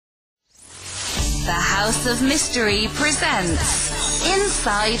The House of Mystery presents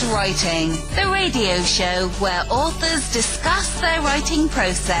Inside Writing, the radio show where authors discuss their writing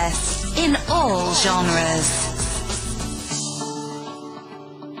process in all genres.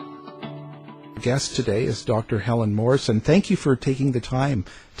 Our guest today is Dr. Helen Morrison. Thank you for taking the time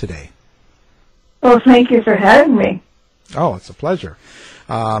today. Well, thank you for having me. Oh, it's a pleasure.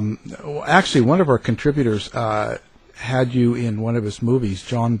 Actually, one of our contributors had you in one of his movies,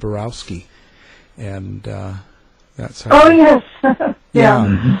 John Borowski, and that's how. Oh yes,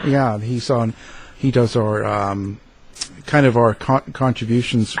 yeah. He does our kind of our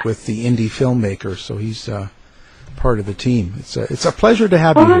contributions with the indie filmmakers, so he's part of the team. It's a pleasure to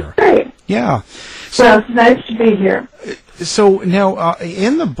have you here. That's great. Yeah. So it's nice to be here. So now,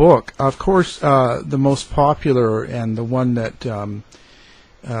 in the book, of course, the most popular and the one that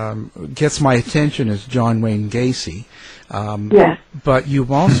gets my attention is John Wayne Gacy. Yes. But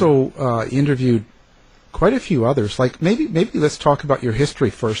you've also interviewed quite a few others. Like maybe let's talk about your history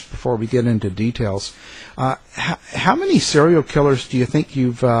first before we get into details. How many serial killers do you think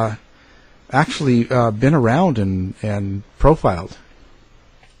you've actually been around and profiled?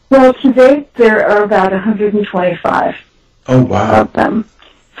 Well, to date, there are about 125 of them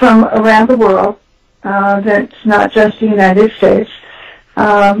from around the world. That's not just the United States.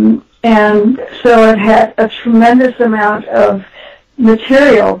 And so I've had a tremendous amount of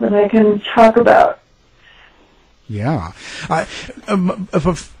material that I can talk about. Yeah.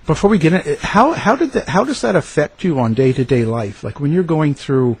 Before we get in, how does that affect you on day-to-day life? Like when you're going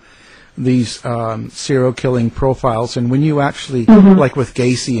through these serial killing profiles, and when you actually, like with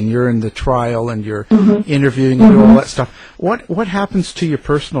Gacy, and you're in the trial and you're interviewing and all that stuff, what happens to your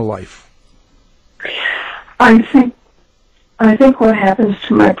personal life? I think what happens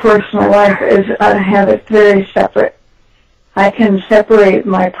to my personal life is I have it very separate. I can separate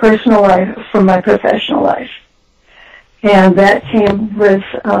my personal life from my professional life. And that came with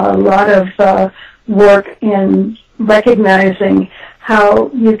a lot of work in recognizing how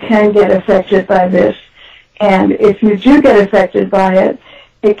you can get affected by this. And if you do get affected by it,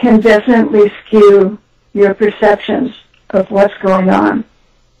 it can definitely skew your perceptions of what's going on.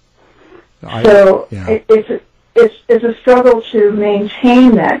 It's a struggle to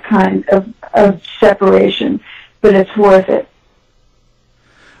maintain that kind of separation, but it's worth it.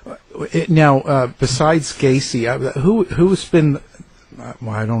 Now, besides Gacy, who's been,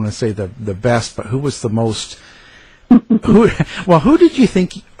 well, I don't want to say the best, but who was the most, who did you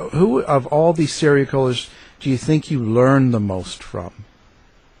think, who of all these serial killers do you think you learned the most from?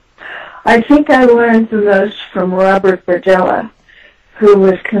 I think I learned the most from Robert Berdella, who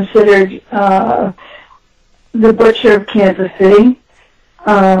was considered the butcher of Kansas City.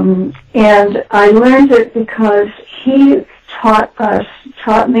 And I learned it because he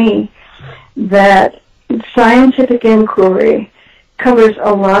taught me that scientific inquiry covers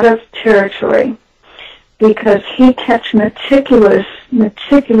a lot of territory, because he kept meticulous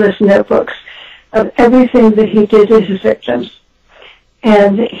notebooks of everything that he did to his victims.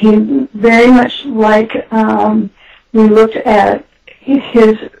 And he very much like we looked at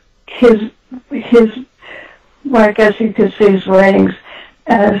his well, I guess you could say his writings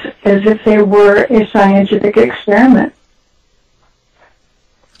as if they were a scientific experiment.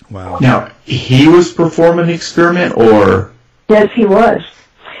 Wow. Now, he was performing an experiment, or? Yes, he was.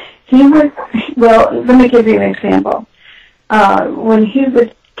 He would, well, let me give you an example. When he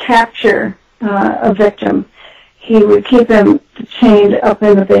would capture a victim, he would keep them chained up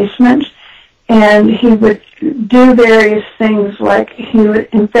in the basement, and he would do various things, like he would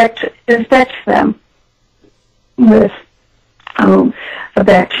infect them with a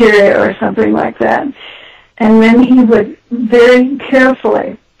bacteria or something like that. And then he would very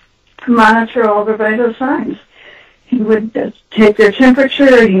carefully monitor all the vital signs. He would take their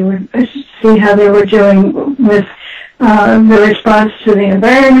temperature, he would see how they were doing with the response to the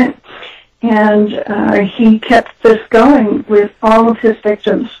environment, and he kept this going with all of his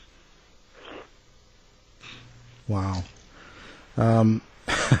victims. Wow.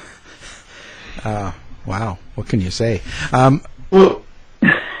 Wow. What can you say? Well,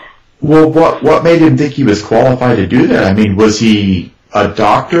 what made him think he was qualified to do that? I mean, was he a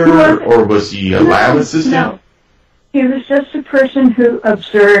doctor, or was he a lab assistant? No. He was just a person who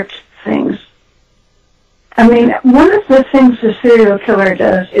observed things. I mean, one of the things the serial killer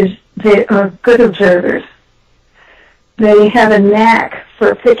does is they are good observers. They have a knack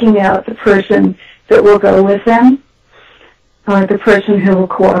for picking out the person that will go with them, or the person who will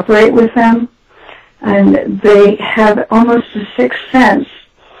cooperate with them. And they have almost a sixth sense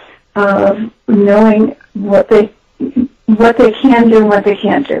of knowing what they can do and what they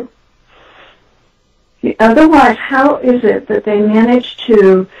can't do. Otherwise, how is it that they manage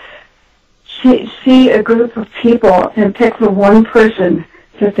to see a group of people and pick the one person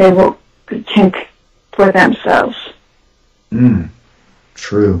that they will take for themselves?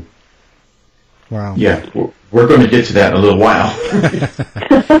 True. Wow. Yeah, we're going to get to that in a little while.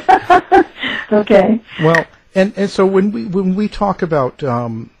 Okay. Well, and so when we talk about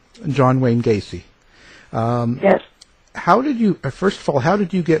John Wayne Gacy, Yes. how did you first of all, how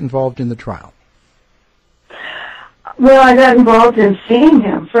did you get involved in the trial? Well, I got involved in seeing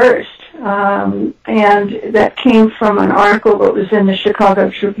him first, and that came from an article that was in the Chicago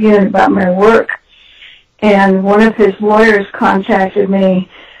Tribune about my work. And one of his lawyers contacted me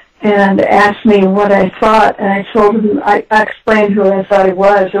and asked me what I thought, and I told him, I explained who I thought he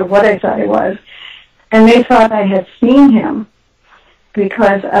was or what I thought he was, and they thought I had seen him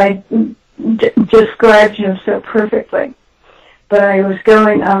because I described him so perfectly. But I was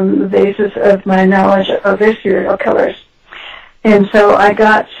going on the basis of my knowledge of other serial killers. And so I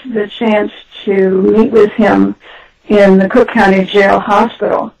got the chance to meet with him in the Cook County Jail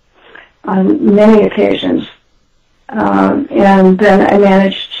Hospital on many occasions. And then I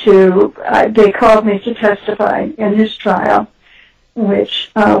managed to, they called me to testify in his trial,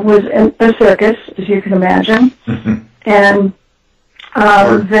 which was a circus, as you can imagine. And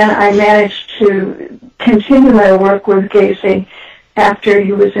then I managed to continue my work with Gacy after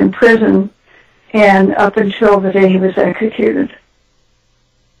he was in prison and up until the day he was executed.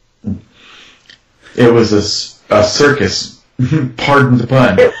 It was a circus. Pardon the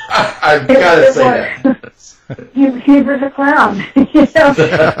pun. I've got to say that. He was a clown, you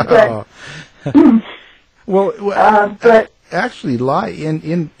know. But Actually,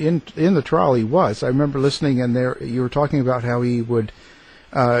 in the trial he was. I remember listening, and there you were talking about how he would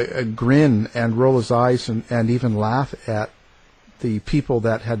grin and roll his eyes and even laugh at the people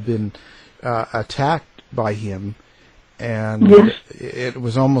that had been attacked by him, and yes. It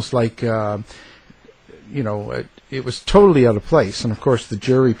was almost like it was totally out of place. And of course, the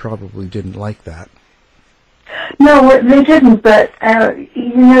jury probably didn't like that. No, they didn't, but,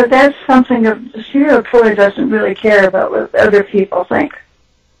 that's something a serial killer doesn't really care about what other people think.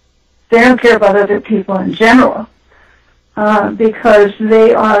 They don't care about other people in general, because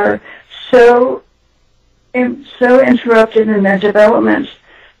they are so interrupted in their development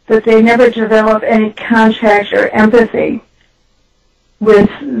that they never develop any contact or empathy with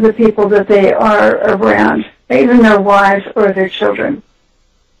the people that they are around, even their wives or their children.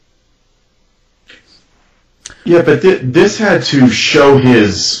 Yeah, but this had to show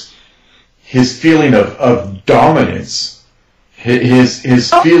his feeling of dominance,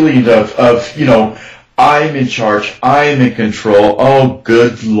 his feeling of I'm in charge, I'm in control. Oh,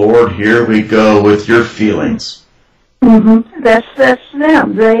 good Lord, here we go with your feelings. Mm-hmm. That's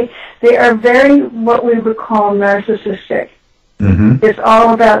them. They are very what we would call narcissistic. Mm-hmm. It's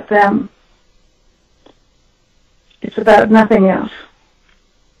all about them. It's about nothing else.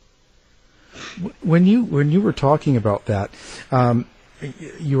 When you were talking about that,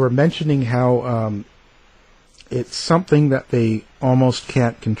 you were mentioning how it's something that they almost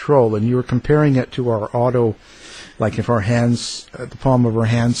can't control, and you were comparing it to our auto, like if our hands, the palm of our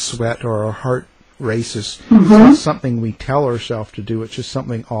hands sweat or our heart races. Mm-hmm. It's not something we tell ourselves to do; it's just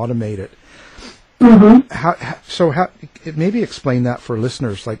something automated. Mm-hmm. Maybe explain that for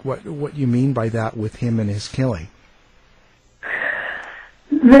listeners, like what you mean by that with him and his killing.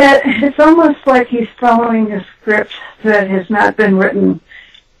 That it's almost like he's following a script that has not been written,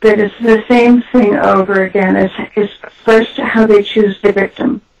 that it's the same thing over again. It's first how they choose the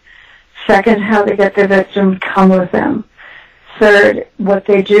victim, second how they get the victim come with them, third what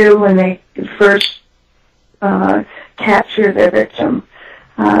they do when they first capture their victim,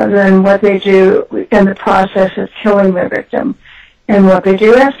 then what they do in the process of killing their victim, and what they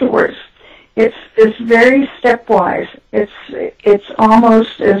do afterwards. It's very stepwise. It's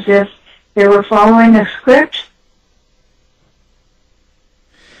almost as if they were following a script.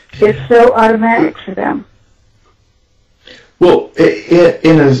 It's so automatic for them. Well,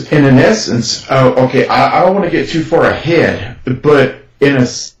 in an essence, okay, I don't want to get too far ahead, but in a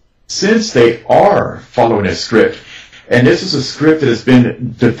sense, they are following a script, and this is a script that has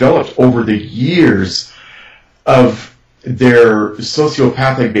been developed over the years of their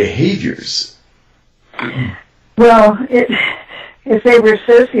sociopathic behaviors. Well, if they were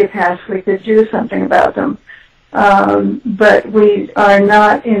sociopaths, we could do something about them. But we are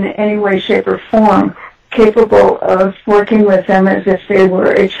not in any way, shape, or form capable of working with them as if they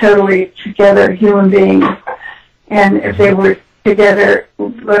were a totally together human being, and if they were together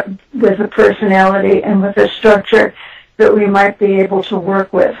with a personality and with a structure that we might be able to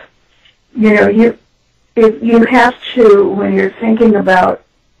work with. if you have to, when you're thinking about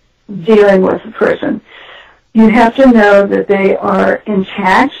dealing with a person, you have to know that they are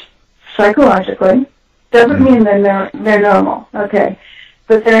intact psychologically. Doesn't mean they're normal, okay?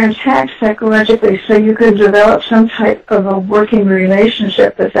 But they're intact psychologically, so you can develop some type of a working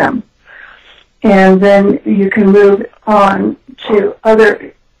relationship with them. And then you can move on to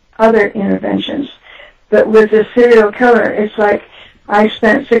other interventions. But with the serial killer, it's like I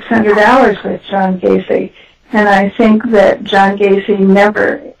spent 600 hours with John Gacy, and I think that John Gacy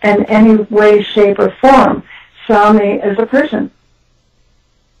never, in any way, shape, or form, saw me as a person.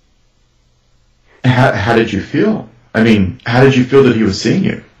 How did you feel? I mean, how did you feel that he was seeing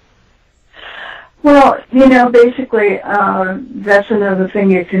you? Well, basically, that's another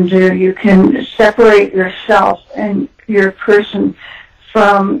thing you can do. You can separate yourself and your person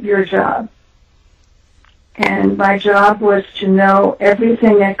from your job. And my job was to know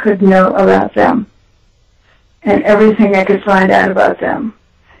everything I could know about them and everything I could find out about them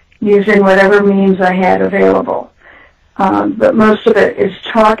using whatever means I had available. But most of it is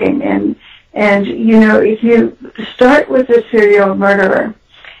talking. And if you start with a serial murderer,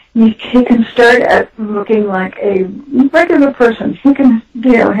 he can start at looking like a regular person. He can,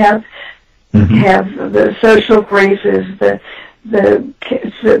 have the social graces, the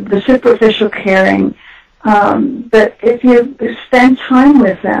superficial caring. But if you spend time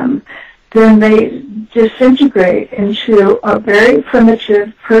with them, then they disintegrate into a very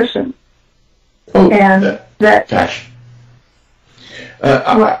primitive person. Oh, and gosh.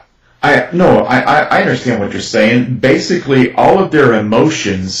 I understand what you're saying. Basically, all of their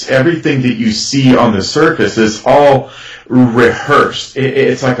emotions, everything that you see on the surface is all rehearsed.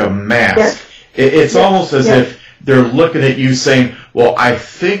 It's like a mask. Yes. It's almost as if they're looking at you saying, well, I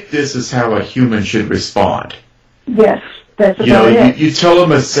think this is how a human should respond. Yes, that's about it. You tell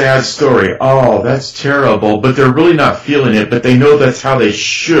them a sad story. Oh, that's terrible. But they're really not feeling it, but they know that's how they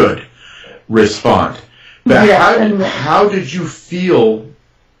should respond. But how did you feel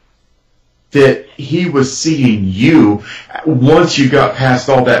that he was seeing you once you got past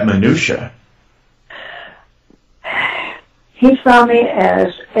all that minutia? He saw me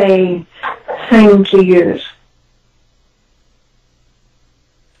as a thing to use.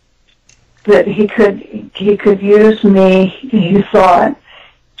 That he could use me, he thought,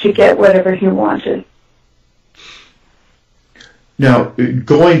 to get whatever he wanted. Now,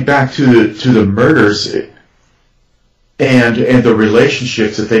 going back to the murders and the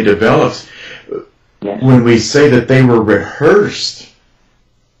relationships that they developed, when we say that they were rehearsed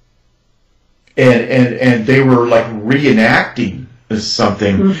and they were like reenacting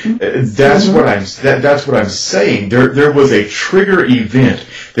something, that's what I'm saying. There was a trigger event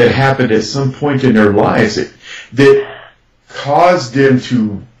that happened at some point in their lives that caused them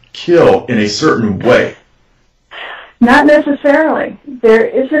to kill in a certain way. Not necessarily. There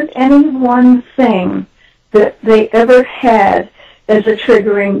isn't any one thing that they ever had as a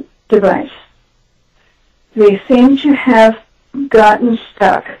triggering device. They seem to have gotten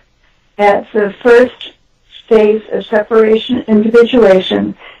stuck at the first phase of separation,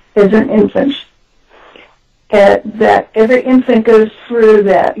 individuation, as an infant. That every infant goes through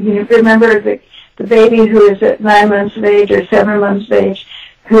that. You remember the baby who is at 9 months of age or 7 months of age,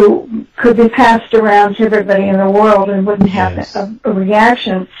 who could be passed around to everybody in the world and wouldn't have a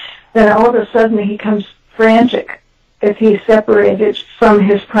reaction, then all of a sudden he becomes frantic if he's separated from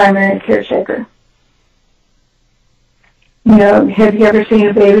his primary caretaker. Have you ever seen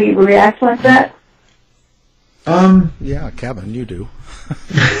a baby react like that? Yeah, Kevin, you do.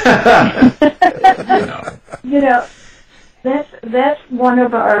 That's one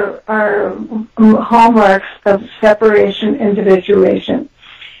of our hallmarks of separation, individuation.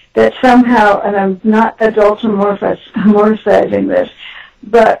 That somehow, and I'm not adultomorphizing this,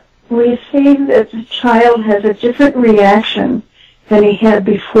 but we see that the child has a different reaction than he had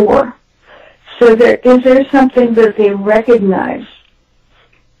before. So is there something that they recognize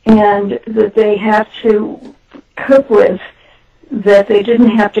and that they have to cope with that they didn't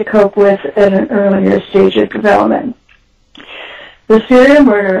have to cope with at an earlier stage of development? The serial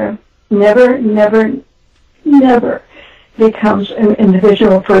murderer never becomes an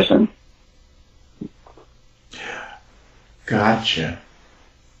individual person. Gotcha.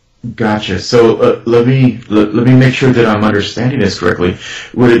 So let me make sure that I'm understanding this correctly.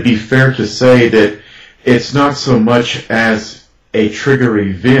 Would it be fair to say that it's not so much as a trigger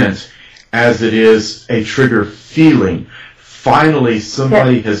event as it is a trigger feeling? Finally,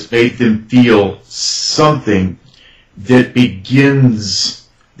 somebody has made them feel something that begins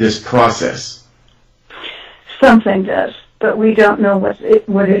this process. Something does, but we don't know what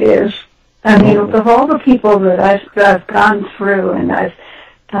it is. I mean, of all the people that I've gone through and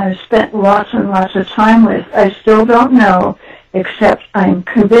I've spent lots and lots of time with, I still don't know, except I'm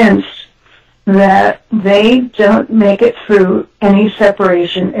convinced that they don't make it through any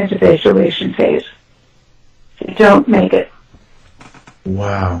separation individuation phase. They don't make it.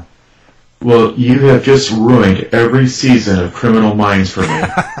 Wow. Well, you have just ruined every season of Criminal Minds for me.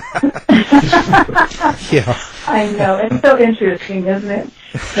 Yeah. I know. It's so interesting, isn't it?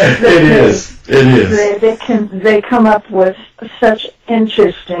 It is. They come up with such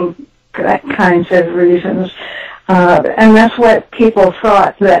interesting kinds of reasons. And that's what people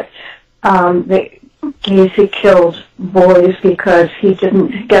thought, that Gacy killed boys because he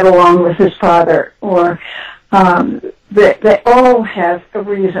didn't get along with his father, or they all have a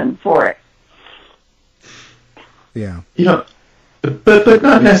reason for it. Yeah. But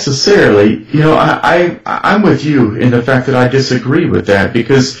not necessarily. I'm with you in the fact that I disagree with that,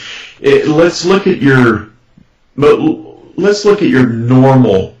 because let's look at your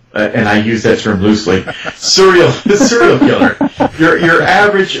normal, and I use that term loosely, serial killer. Your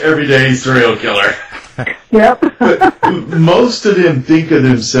average everyday serial killer. Yep. But most of them think of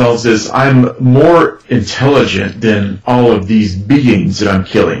themselves as, I'm more intelligent than all of these beings that I'm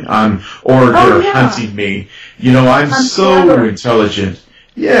killing. They're hunting me. I'm so clever. Intelligent.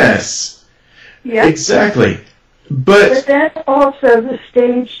 Yes. Yep. Exactly. But that's also the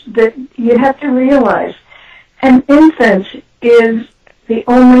stage that you have to realize. An infant is the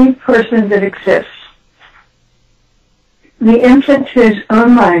only person that exists. The infant, his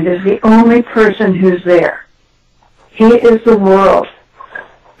own mind, is the only person who's there. He is the world.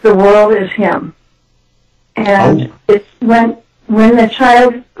 The world is him. And it's when the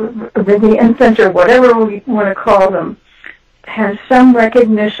child, the infant, or whatever we want to call them, has some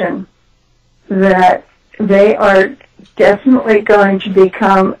recognition that they are definitely going to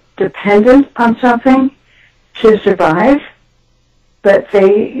become dependent on something to survive, but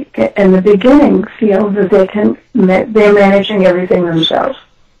they, in the beginning, feel that they're managing everything themselves.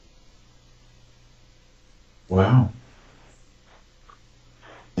 Wow.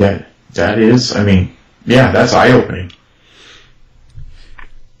 That is, that's eye-opening.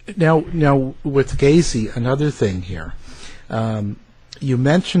 Now, with Gacy, another thing here. You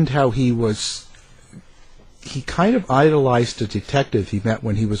mentioned how he kind of idolized a detective he met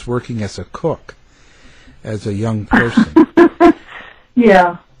when he was working as a cook, as a young person.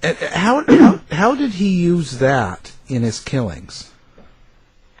 Yeah. How did he use that in his killings?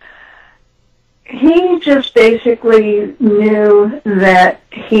 He just basically knew that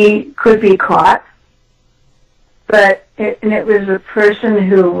he could be caught, but it was a person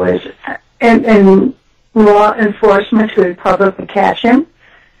who was in law enforcement who would probably catch him,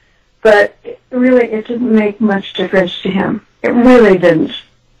 but really it didn't make much difference to him. It really didn't.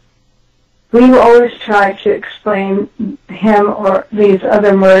 We always try to explain him or these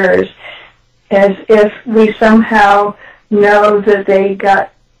other murders as if we somehow know that they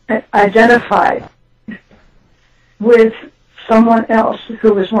got identified with someone else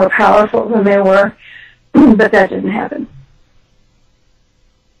who was more powerful than they were, but that didn't happen.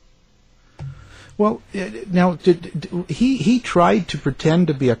 Well, now, he tried to pretend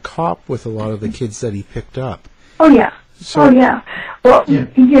to be a cop with a lot of the kids that he picked up. Oh, yeah. Well,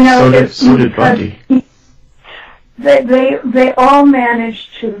 yeah. So did Bundy. They all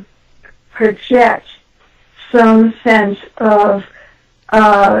managed to project some sense of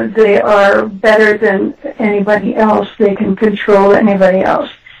they are better than anybody else. They can control anybody else,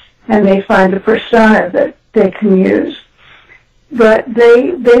 and they find a persona that they can use. But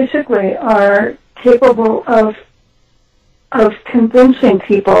they basically are capable of convincing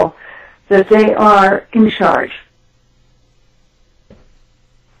people that they are in charge.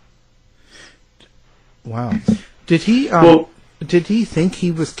 Wow. Did he think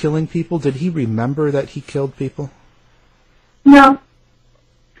he was killing people? Did he remember that he killed people? No.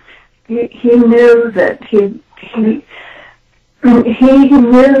 He knew that he knew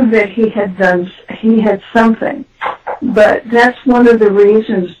that he had something. But that's one of the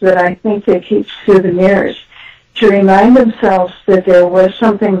reasons that I think they keep souvenirs, to remind themselves that there was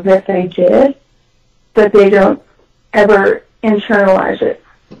something that they did, but they don't ever internalize it.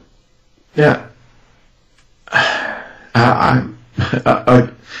 Yeah.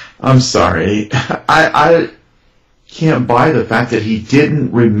 I'm sorry. I can't buy the fact that he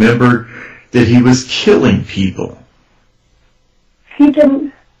didn't remember that he was killing people. He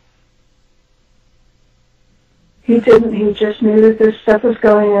didn't. He just knew that this stuff was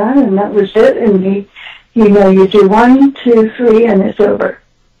going on, and that was it. And you do 1, 2, 3, and it's over.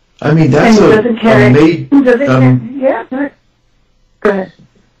 I mean, that's and he doesn't care. Yeah. Go ahead.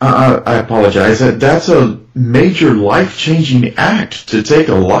 I apologize. That's a major life-changing act to take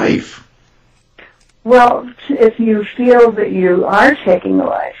a life. Well, if you feel that you are taking a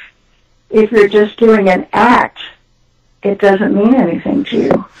life, if you're just doing an act, it doesn't mean anything to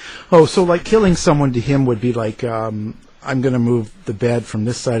you. Oh, so like killing someone to him would be like, I'm going to move the bed from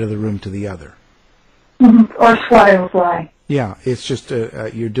this side of the room to the other. Mm-hmm. Or swat a fly. Yeah, it's just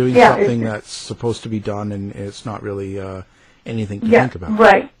you're doing something that's supposed to be done, and it's not really anything to think about.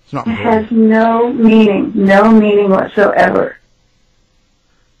 Right. It's not it has no meaning whatsoever.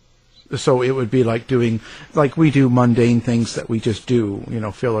 So it would be like doing, like we do mundane things that we just do,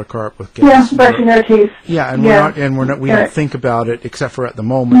 fill our carp with gas. Yeah, brushing our teeth. Yeah, and we don't think about it except for at the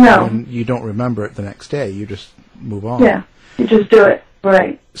moment, and you don't remember it the next day. You just move on. Yeah, you just do it.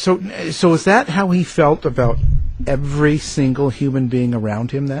 Right. So is that how he felt about every single human being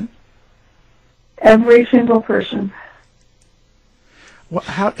around him then? Every single person. Well,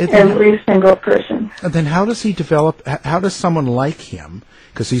 every single person. And then how does he develop, how does someone like him,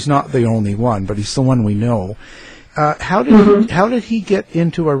 because he's not the only one, but he's the one we know, how did he get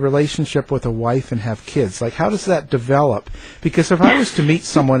into a relationship with a wife and have kids? Like, how does that develop? Because if I was to meet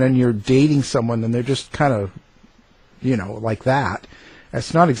someone and you're dating someone and they're just kind of, like that,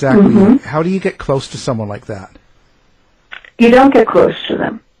 that's not exactly, how do you get close to someone like that? You don't get close to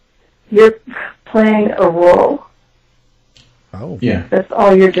them. You're playing a role. Oh. Yeah. That's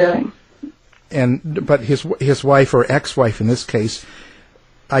all you're doing. But his wife, or ex-wife in this case,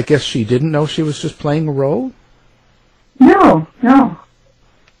 I guess she didn't know she was just playing a role? No.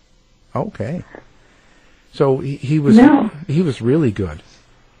 Okay. So he was really good.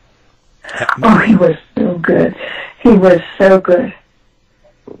 Oh, he was so good. He was so good.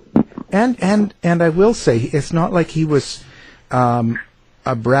 And I will say, it's not like he was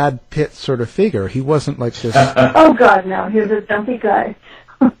a Brad Pitt sort of figure. He wasn't like this. Oh God, no! He was a dumpy guy.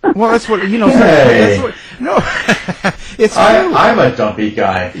 Well, that's what Hey. That's what, no, it's true. I'm a dumpy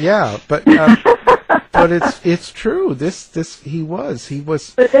guy. Yeah, but it's true. This he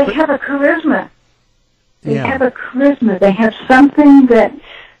was. But they have a charisma. They Yeah. have a charisma. They have something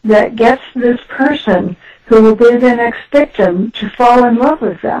that gets this person who will be the next victim to fall in love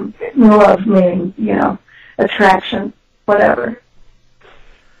with them. Love meaning, attraction, whatever.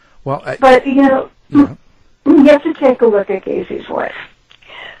 Well, but you have to take a look at Gacy's wife.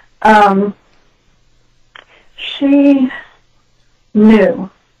 She knew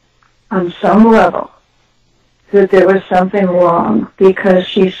on some level that there was something wrong because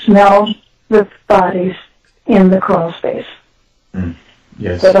she smelled the bodies in the crawl space.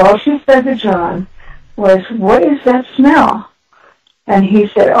 Yes. But all she said to John was, "What is that smell?" And he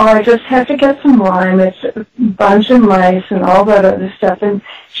said, "Oh, I just have to get some lime. It's a bunch of mice and all that other stuff." And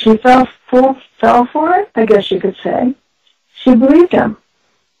she fell for it, I guess you could say. She believed him.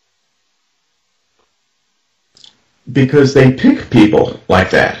 Because they pick people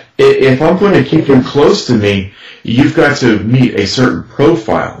like that. If I'm going to keep him close to me, you've got to meet a certain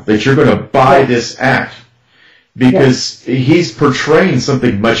profile that you're going to buy this act. Because he's portraying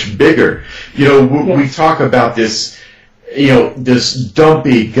something much bigger. We talk about this, this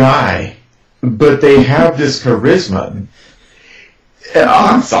dumpy guy, but they have this charisma.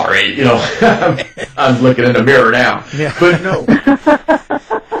 I'm sorry, I'm looking in the mirror now. Yeah. But no.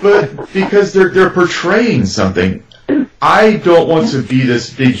 But because they're portraying something. I don't want to be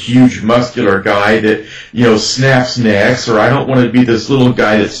this big, huge, muscular guy that, snaps necks, or I don't want to be this little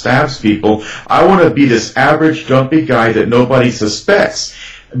guy that stabs people. I want to be this average, dumpy guy that nobody suspects.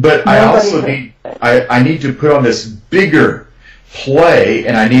 But I need to put on this bigger play,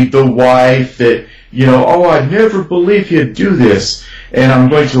 and I need the wife that, I'd never believe you'd do this. And I'm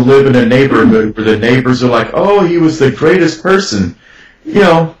going to live in a neighborhood where the neighbors are like, oh, he was the greatest person.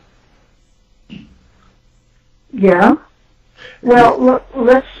 Yeah. Well, look,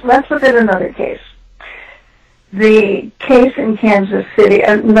 let's look at another case. The case in Kansas City,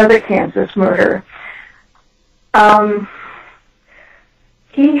 another Kansas murder.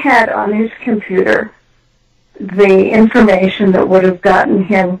 He had on his computer the information that would have gotten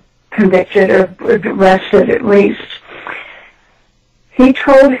him convicted or arrested at least. He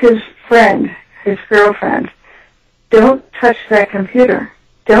told his girlfriend, "Don't touch that computer.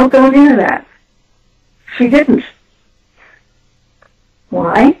 Don't go near that." She didn't.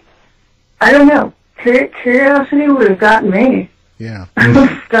 Why? I don't know. Curiosity would have gotten me. Yeah.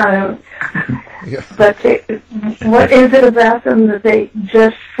 But what is it about them that they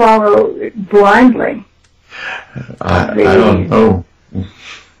just follow blindly? I don't know.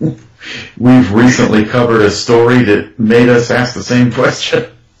 We've recently covered a story that made us ask the same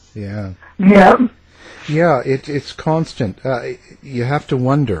question. Yeah. Yep. Yeah, it's constant. You have to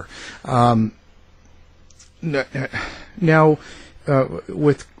wonder. Now,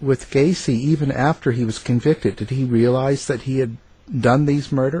 with Gacy, even after he was convicted, did he realize that he had done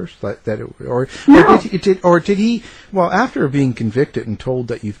these murders? Or did he? Well, after being convicted and told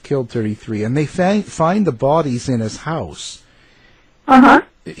that you've killed 33, and they find the bodies in his house.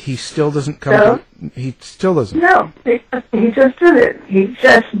 He still doesn't come. He still doesn't. No, he just did it. He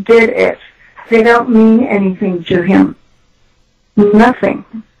just did it. They don't mean anything to him. Nothing.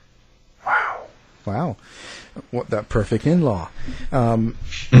 Wow. What that perfect in-law. Well,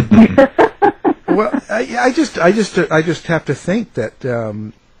 I just have to think that.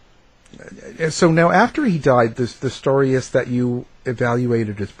 So now, after he died, the story is that you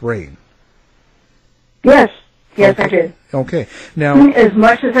evaluated his brain. Yes, okay. I did. Okay. Now, as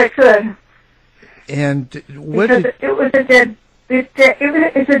much as I could. And what? Because it was a dead.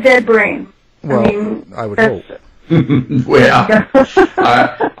 It's a dead brain. Well, I would hope. Well,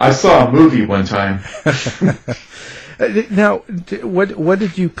 I saw a movie one time. Now, what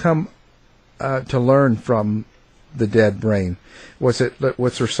did you come to learn from the dead brain? Was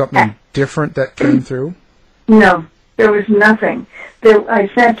there something different that came through? No, there was nothing. I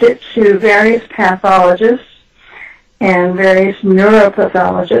sent it to various pathologists and various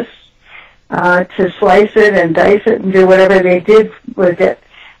neuropathologists to slice it and dice it and do whatever they did with it.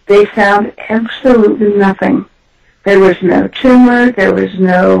 They found absolutely nothing. There was no tumor. There was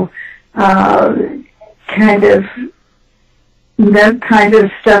no kind of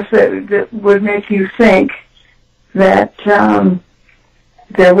stuff that would make you think that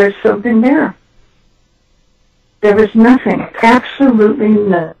there was something there. There was nothing. Absolutely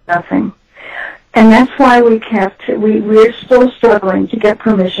nothing. And that's why we're still struggling to get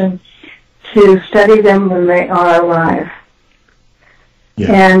permission to study them when they are alive.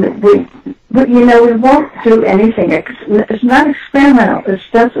 Yeah. And we won't do anything. It's not experimental. It's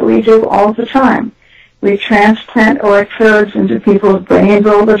stuff that we do all the time. We transplant electrodes into people's brains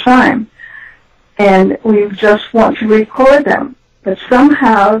all the time. And we just want to record them. But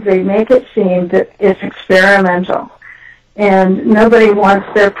somehow they make it seem that it's experimental. And nobody wants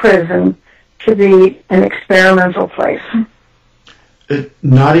their prison to be an experimental place.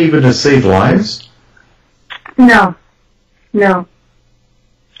 Not even to save lives? No.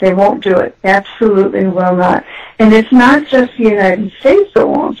 They won't do it. Absolutely will not. And it's not just the United States that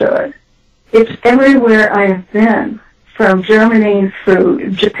won't do it. It's everywhere I've been, from Germany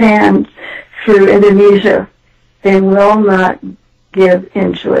through Japan through Indonesia. They will not give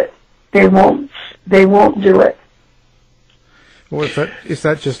into it. They won't do it. Well, is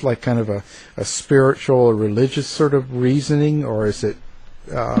that just like kind of a spiritual or religious sort of reasoning, or is it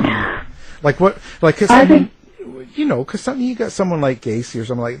like what? Like, I think, because you got someone like Gacy or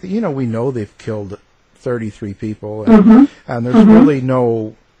something like that. We know they've killed 33 people, and there's really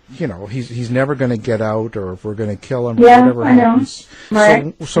no, he's never going to get out, or if we're going to kill him, or whatever happens.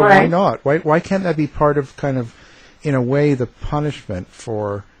 Right. So right. Why not? Why can't that be part of kind of, in a way, the punishment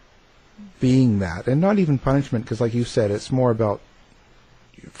for being that, and not even punishment, because like you said, it's more about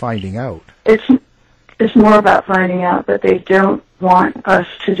finding out. It's more about finding out, but they don't want us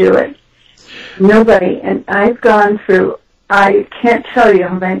to do it. Nobody, and I've gone through, I can't tell you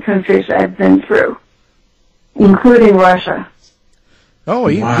how many countries I've been through, including Russia. Oh,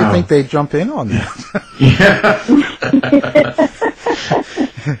 you think they'd jump in on that? Yeah.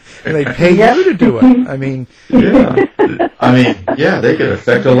 And they'd pay you to do it. I mean... Yeah. They could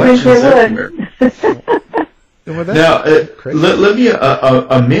affect elections everywhere. Well, now, let me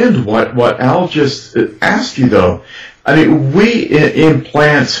amend what Al just asked you, though. I mean, we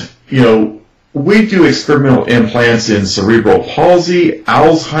implant, we do experimental implants in cerebral palsy,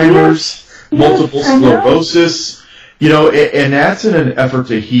 Alzheimer's, multiple sclerosis, and that's in an effort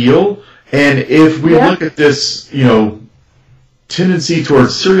to heal. And if we look at this, tendency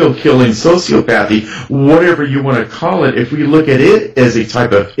towards serial killing, sociopathy, whatever you want to call it, if we look at it as a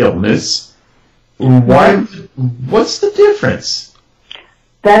type of illness, what's the difference?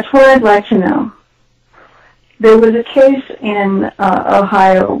 That's what I'd like to know. There was a case in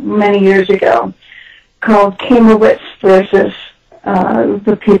Ohio many years ago called Kamowitz versus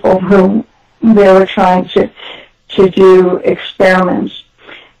the people who they were trying to do experiments.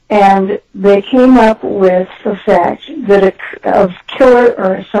 And they came up with the fact that a killer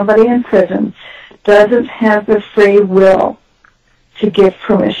or somebody in prison doesn't have the free will to give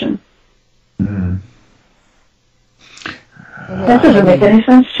permission. Mm-hmm. That doesn't make any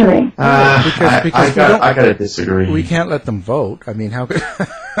sense to me. Because I gotta disagree. We can't let them vote. I mean, how could...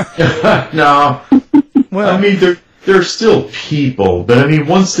 No. Well, I mean, they're still people, but I mean,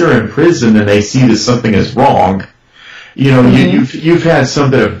 once they're in prison and they see that something is wrong, you know, you've had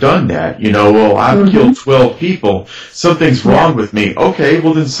some that have done that. You know, well, I've killed 12 people. Something's wrong with me. Okay,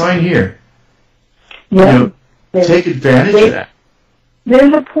 well then sign here. Yeah. You know, take advantage of that.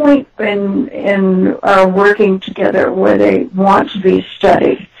 There's a point in our working together where they want to be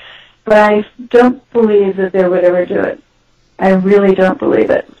studied, but I don't believe that they would ever do it. I really don't believe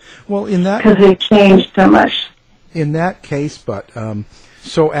it. Well, in that, because they changed so much. In that case, but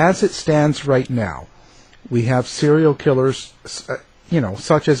so as it stands right now, we have serial killers, you know,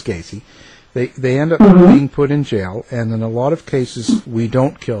 such as Gacy. They end up being put in jail, and in a lot of cases, we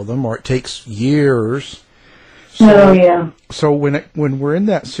don't kill them, or it takes years. So, So when we're in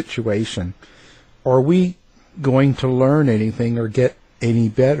that situation, are we going to learn anything or get any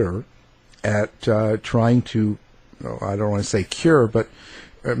better at trying to, I don't want to say cure, but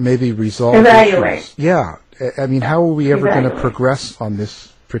maybe resolve evaluate issues? Yeah. I mean, how are we ever going to progress on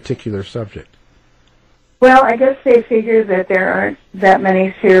this particular subject? Well, I guess they figure that there aren't that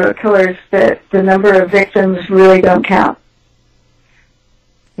many serial killers, that the number of victims really don't count.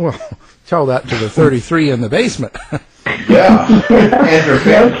 Well, tell that to the 33 in the basement. Yeah.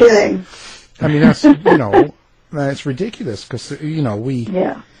 No kidding. I mean, that's, you know, that's ridiculous because, you know, we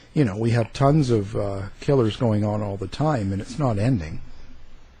have tons of killers going on all the time, and it's not ending.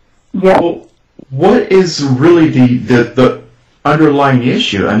 Yeah. Well, what is really the underlying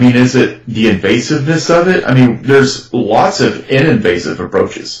issue? I mean, is it the invasiveness of it? I mean, there's lots of ininvasive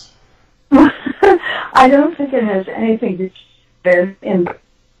approaches. I don't think it has anything to do with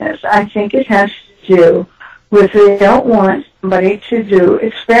this. I think it has to do with they don't want somebody to do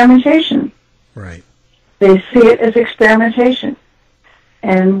experimentation. Right. They see it as experimentation.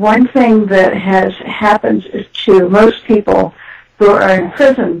 And one thing that has happened to most people who are in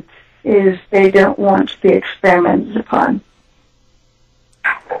prison is they don't want to be experimented upon.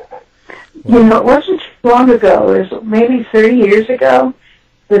 You know, it wasn't too long ago, it was maybe 30 years ago,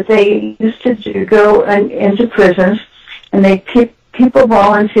 that they used to go into prisons, and people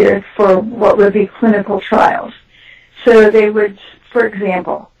volunteered for what would be clinical trials. So they would, for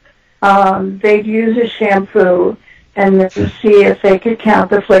example, they'd use a shampoo and then see if they could count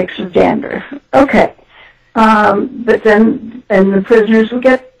the flakes of dandruff. Okay. But then, and the prisoners would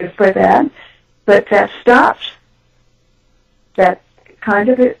get paid for that, but that stopped. That kind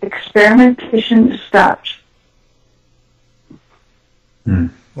of experimentation stopped.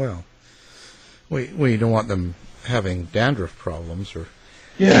 Well, we don't want them having dandruff problems, or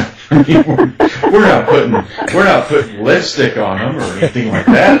yeah. I mean, we're not putting lipstick on them or anything like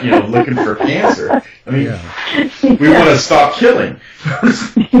that. You know, looking for cancer. I mean, we want to stop killing.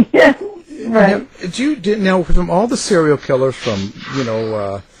 Yeah. Right. Now, from all the serial killers, from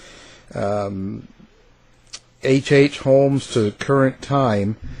H.H. Holmes to current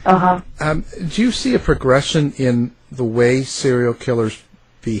time, do you see a progression in the way serial killers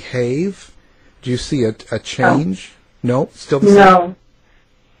behave? Do you see a change? No, still the same. No.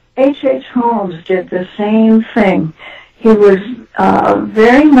 H.H. Holmes did the same thing. He was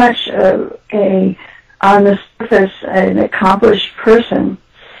very much on the surface, an accomplished person,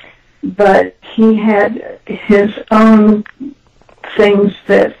 but he had his own things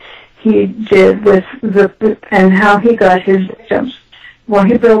that he did with and how he got his victims. Well,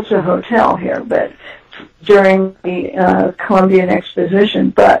 he built a hotel here, but during the Columbian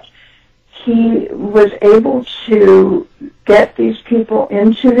Exposition, but he was able to get these people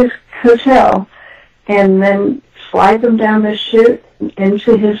into his hotel and then slide them down the chute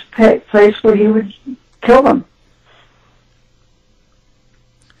into his place where he would kill them.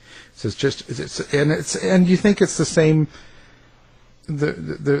 So and you think it's the same?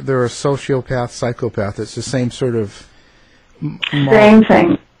 They're a sociopath, psychopath. It's the same sort of same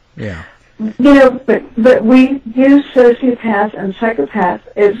thing. Yeah. You know, but we use sociopath and psychopath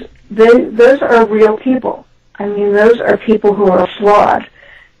as those are real people. I mean, those are people who are flawed,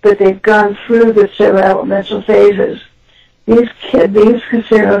 but they've gone through the developmental phases. These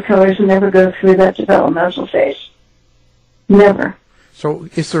serial killers never go through that developmental phase. Never. So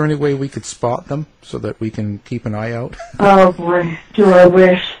is there any way we could spot them so that we can keep an eye out? Oh, boy, do I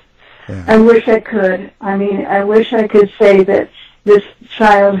wish. Yeah. I wish I could. I mean, I wish I could say that this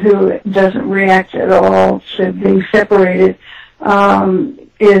child who doesn't react at all should be separated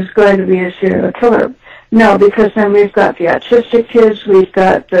is going to be a serial killer. No, because then we've got the autistic kids, we've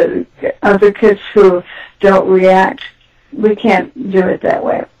got the other kids who don't react. We can't do it that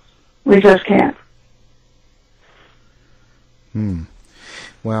way. We just can't.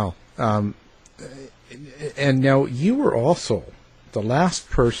 Well, and now you were also the last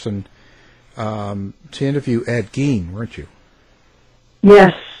person to interview Ed Gein, weren't you?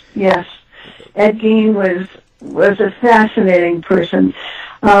 Yes, yes. Ed Gein was a fascinating person.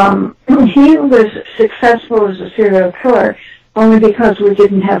 He was successful as a serial killer only because we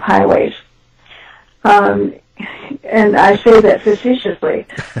didn't have highways. And I say that facetiously,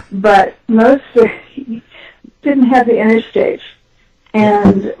 but most didn't have the interstates,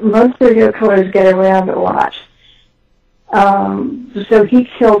 and most serial killers get around a lot. So he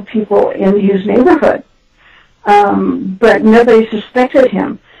killed people in his neighborhood, but nobody suspected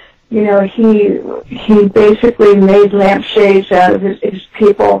him. You know, he basically made lampshades out of his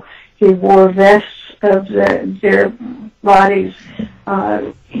people. He wore vests of their bodies.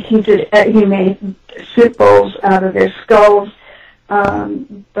 He made soup bowls out of their skulls.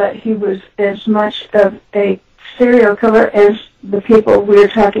 But he was as much of a serial killer as the people we're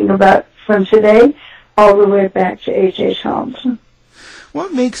talking about from today, all the way back to H.H. Holmes.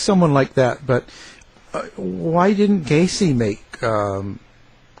 What makes someone like that? But why didn't Gacy make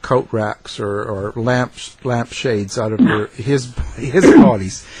coat racks or lampshades out of his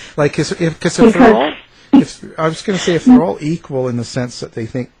bodies? Like, because if they're all, I was going to say, if they're all equal in the sense that they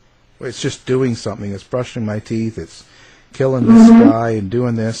think it's just doing something, it's brushing my teeth, it's killing this guy and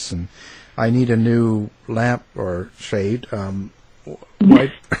doing this, and I need a new lamp or shade.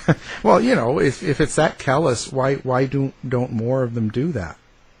 Why, well, you know, if it's that callous, why don't more of them do that?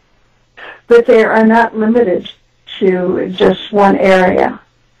 But they are not limited to just one area.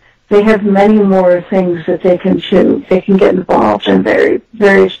 They have many more things that they can do. They can get involved in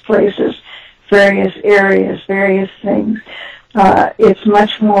various places, various areas, various things. It's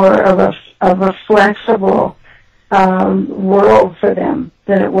much more of a flexible world for them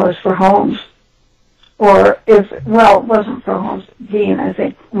than it was for Holmes. Or it wasn't for Holmes. Gein, I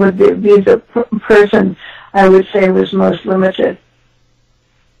think, would be the person I would say was most limited.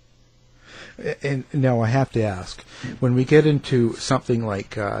 And now I have to ask, when we get into something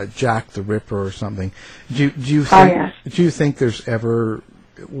like Jack the Ripper or something, do you think there's ever,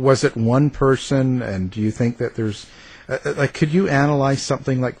 was it one person, and do you think that there's like, could you analyze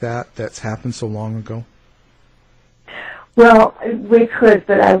something like that's happened so long ago? Well, we could,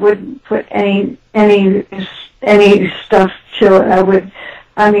 but I wouldn't put any stuff to it.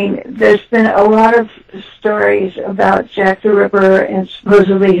 I mean, there's been a lot of stories about Jack the Ripper, and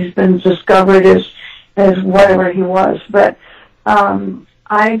supposedly he's been discovered as whatever he was. But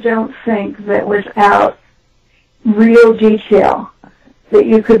I don't think that without real detail that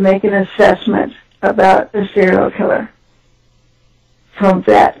you could make an assessment about a serial killer from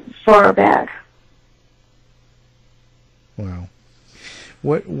that far back. Wow.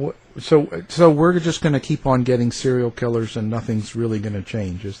 So we're just going to keep on getting serial killers, and nothing's really going to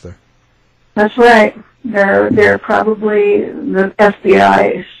change, is there? That's right. There are probably, the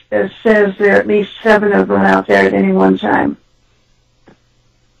FBI says there are at least 7 of them out there at any one time.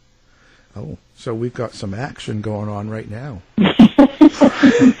 Oh, so we've got some action going on right now.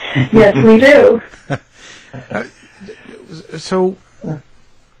 Yes, we do. So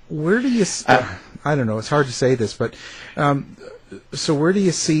where do you... I don't know, it's hard to say this, but... so where do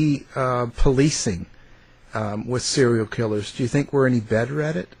you see policing with serial killers? Do you think we're any better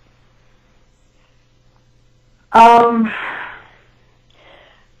at it?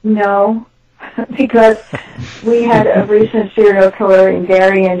 No, because we had a recent serial killer in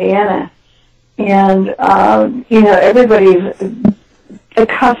Gary, Indiana, and everybody's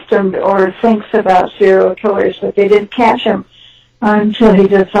accustomed or thinks about serial killers, but they didn't catch him until he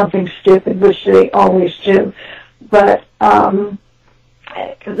did something stupid, which they always do. But the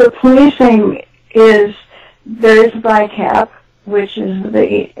policing is, there is BICAP, which is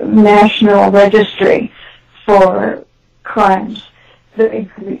the National Registry for Crimes.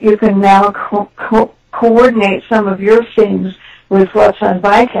 You can now coordinate some of your things with what's on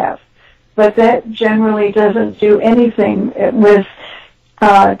BICAP, but that generally doesn't do anything with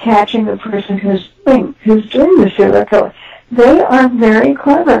catching the person who's doing the serial killer. They are very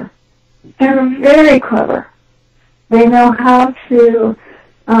clever. They're very clever. They know how to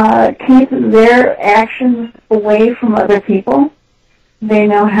keep their actions away from other people. They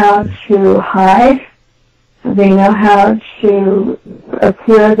know how to hide. They know how to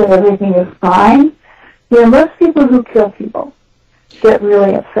appear that everything is fine. Most people who kill people get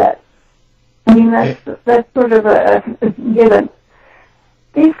really upset. I mean, that's sort of a given.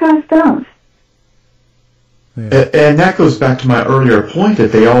 These guys don't. Yeah. And that goes back to my earlier point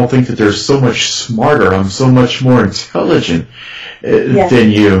that they all think that they're so much smarter. I'm so much more intelligent than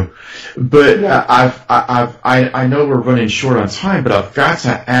you. But I know we're running short on time, but I've got to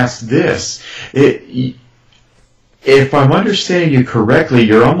ask this. if I'm understanding you correctly,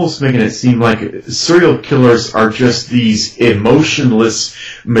 you're almost making it seem like serial killers are just these emotionless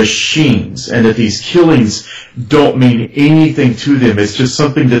machines, and that these killings don't mean anything to them. It's just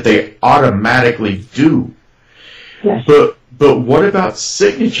something that they automatically do. Yes. But what about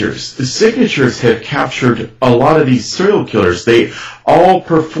signatures? The signatures have captured a lot of these serial killers. They all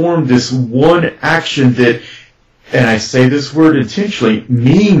perform this one action that, and I say this word intentionally,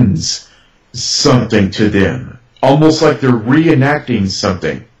 means something to them. Almost like they're reenacting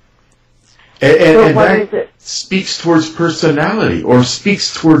something. And that speaks towards personality, or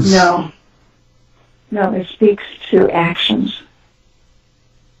speaks towards... No, it speaks to actions.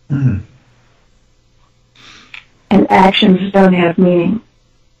 Mm. And actions don't have meaning.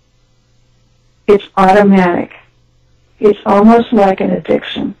 It's automatic. It's almost like an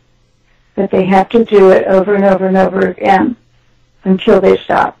addiction, that they have to do it over and over and over again until they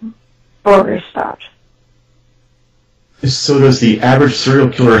stop, or are stopped. So does the average serial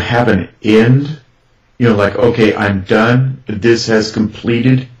killer have an end? You know, like, okay, I'm done, this has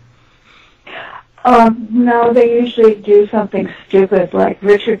completed? No, they usually do something stupid, like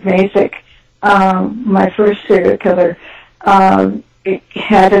Richard Macek, my first serial killer, had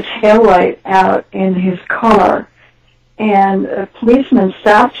a taillight out in his car, and a policeman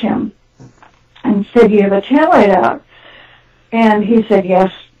stopped him and said, "You have a taillight out?" And he said,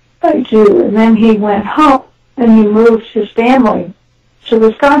 "Yes, I do." And then he went home, and he moved his family to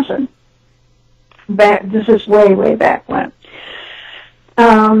Wisconsin. This is way, way back when.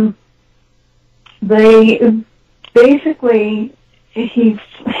 They basically, he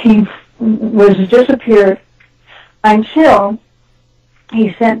was disappeared until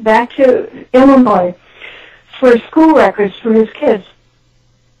he sent back to Illinois for school records for his kids.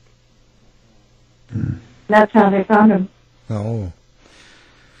 That's how they found him. Oh.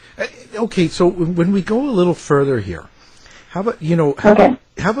 Okay, so when we go a little further here, how about,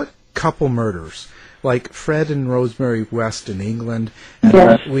 how about couple murders, like Fred and Rosemary West in England? And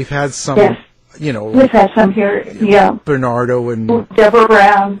yes. We've had some, yes. We've had some here, yeah. Bernardo and Deborah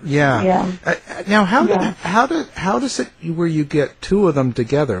Brown. Yeah. Now, how does it where you get two of them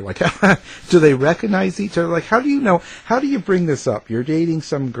together? Like, do they recognize each other? Like, how do you know? How do you bring this up? You're dating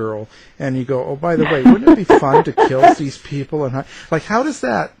some girl, and you go, "Oh, by the way, wouldn't it be fun to kill these people?" And how does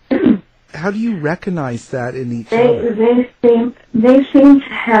that? How do you recognize that in each other? They seem to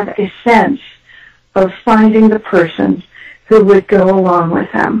have a sense of finding the person who would go along with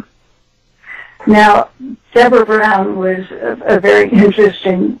them. Now, Deborah Brown was a very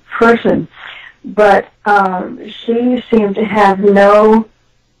interesting person, but she seemed to have no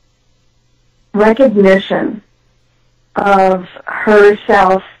recognition of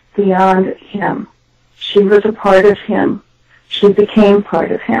herself beyond him. She was a part of him. She became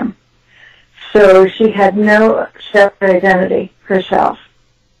part of him. So she had no separate identity herself.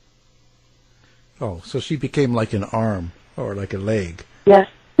 Oh, so she became like an arm or like a leg. Yes.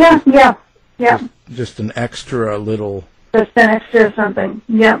 Yeah. Just an extra little... Just an extra something,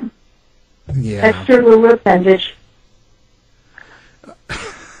 yeah. Extra little appendage.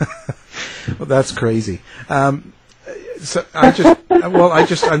 Well, that's crazy. So I'm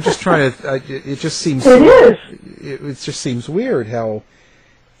just trying to... it just seems... It is. It just seems weird how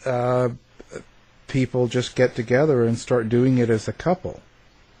people just get together and start doing it as a couple.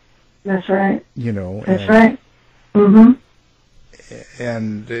 That's right. That's right. Mm-hmm.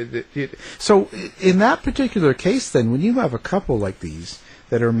 And so in that particular case, then, when you have a couple like these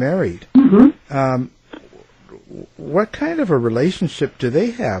that are married, mm-hmm. What kind of a relationship do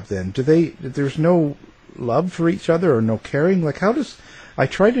they have then? There's no love for each other or no caring? Like, I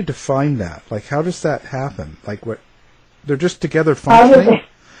try to define that. Like, how does that happen? Like, what, they're just together functioning?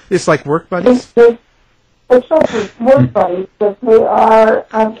 It's like work buddies? It's like work buddies, but they are,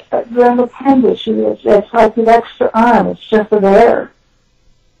 they're independent. It's like an extra arm. It's just there.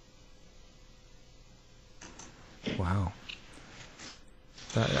 Wow.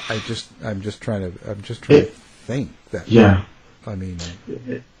 I'm just trying to think that. Yeah. I mean,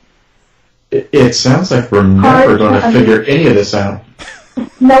 it sounds like we're never going to figure any of this out.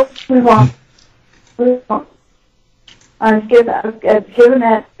 Nope, we won't. I've given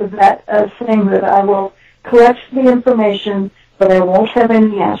that saying that I will collect the information, but I won't have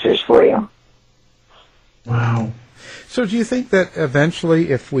any answers for you. Wow. So do you think that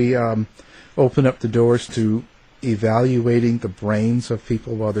eventually, if we open up the doors to evaluating the brains of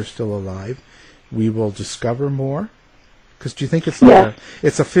people while they're still alive, we will discover more? Because do you think it's like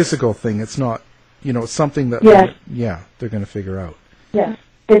it's a physical thing? It's not, it's something that they're going to figure out. Yes,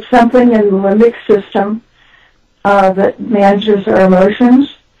 it's something in the limbic system that manages our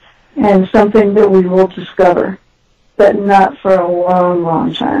emotions, and something that we will discover but not for a long,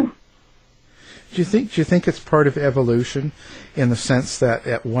 long time. Do you think it's part of evolution, in the sense that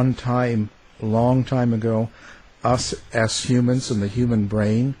at one time, a long time ago, us as humans and the human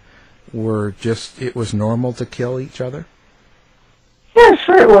brain it was normal to kill each other? Yeah,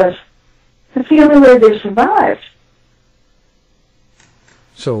 sure it was. It's the only way they survived.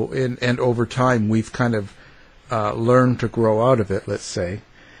 So, and over time, we've kind of learned to grow out of it, let's say.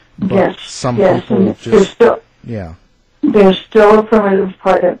 But yes, some yes, people and just... There's still a primitive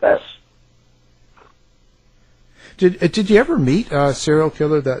part of us. Did you ever meet a serial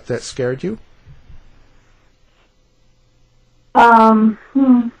killer that scared you? Not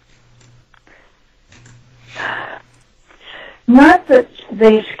that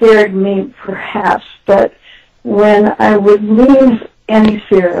they scared me, perhaps, but when I would leave any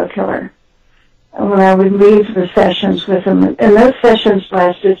serial killer, when I would leave the sessions with them, and those sessions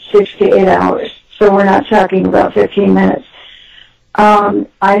lasted 6 to 8 hours, so we're not talking about 15 minutes,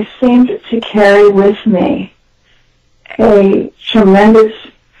 I seemed to carry with me a tremendous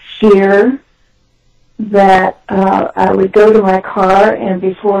fear that I would go to my car, and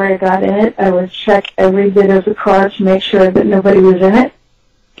before I got in it, I would check every bit of the car to make sure that nobody was in it.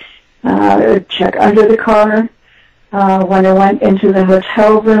 I would check under the car. When I went into the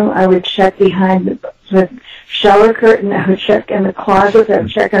hotel room, I would check behind the shower curtain. I would check in the closet. I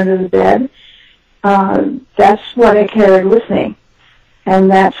would check under the bed. That's what I carried with me. And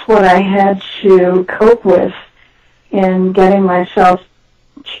that's what I had to cope with in getting myself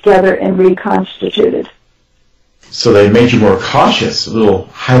together and reconstituted. So they made you more cautious, a little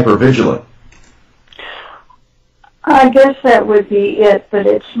hyper-vigilant. I guess that would be it, but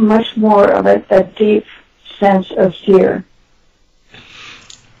it's much more of a deep sense of fear.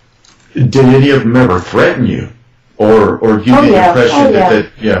 Did any of them ever threaten you? Or give you the impression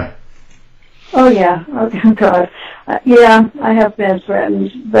that, yeah. Oh, yeah. Oh, God. Yeah, I have been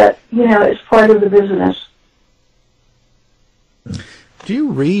threatened, but, it's part of the business. Do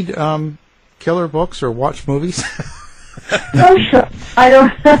you read killer books or watch movies? Oh, sure. I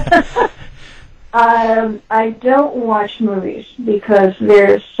don't. I don't watch movies because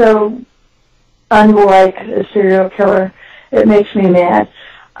they're so unlike a serial killer. It makes me mad.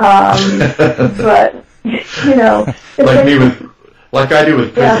 But like I do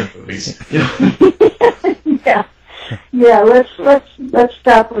with prison movies. Yeah. Let's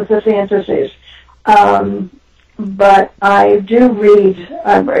stop with the fantasies. But I do read.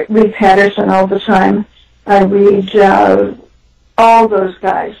 I read Patterson all the time. I read all those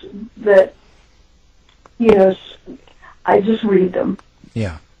guys that, I just read them.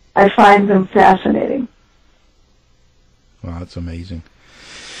 Yeah. I find them fascinating. Wow, that's amazing.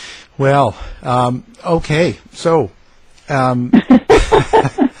 Well, okay, so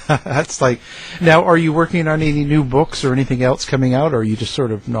that's like, now are you working on any new books or anything else coming out, or are you just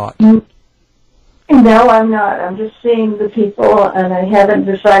sort of not? No, I'm not. I'm just seeing the people, and I haven't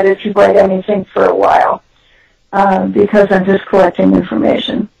decided to write anything for a while because I'm just collecting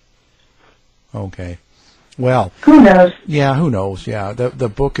information. Okay. Well, who knows? Yeah, who knows? Yeah, the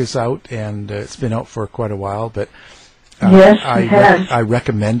book is out, and it's been out for quite a while, but yes, it has. I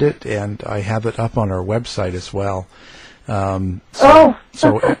recommend it, and I have it up on our website as well. So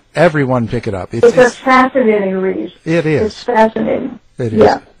everyone pick it up. It's a fascinating read. It is. It's fascinating. It is.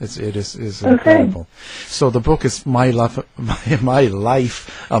 Yeah. It is incredible. So the book is my life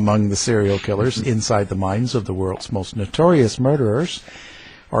among the serial killers, inside the minds of the world's most notorious murderers.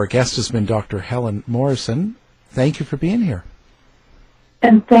 Our guest has been Dr. Helen Morrison. Thank you for being here.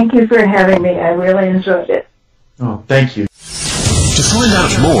 And thank you for having me. I really enjoyed it. Oh, thank you. To find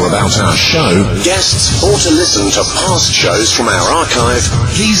out more about our show, guests, or to listen to past shows from our archive,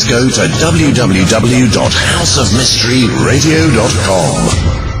 please go to www.houseofmysteryradio.com.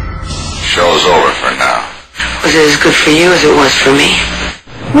 Show's over for now. Was it as good for you as it was for me?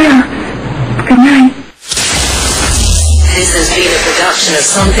 Well, good night. This has been a production of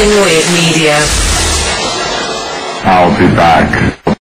Something Weird Media. I'll be back.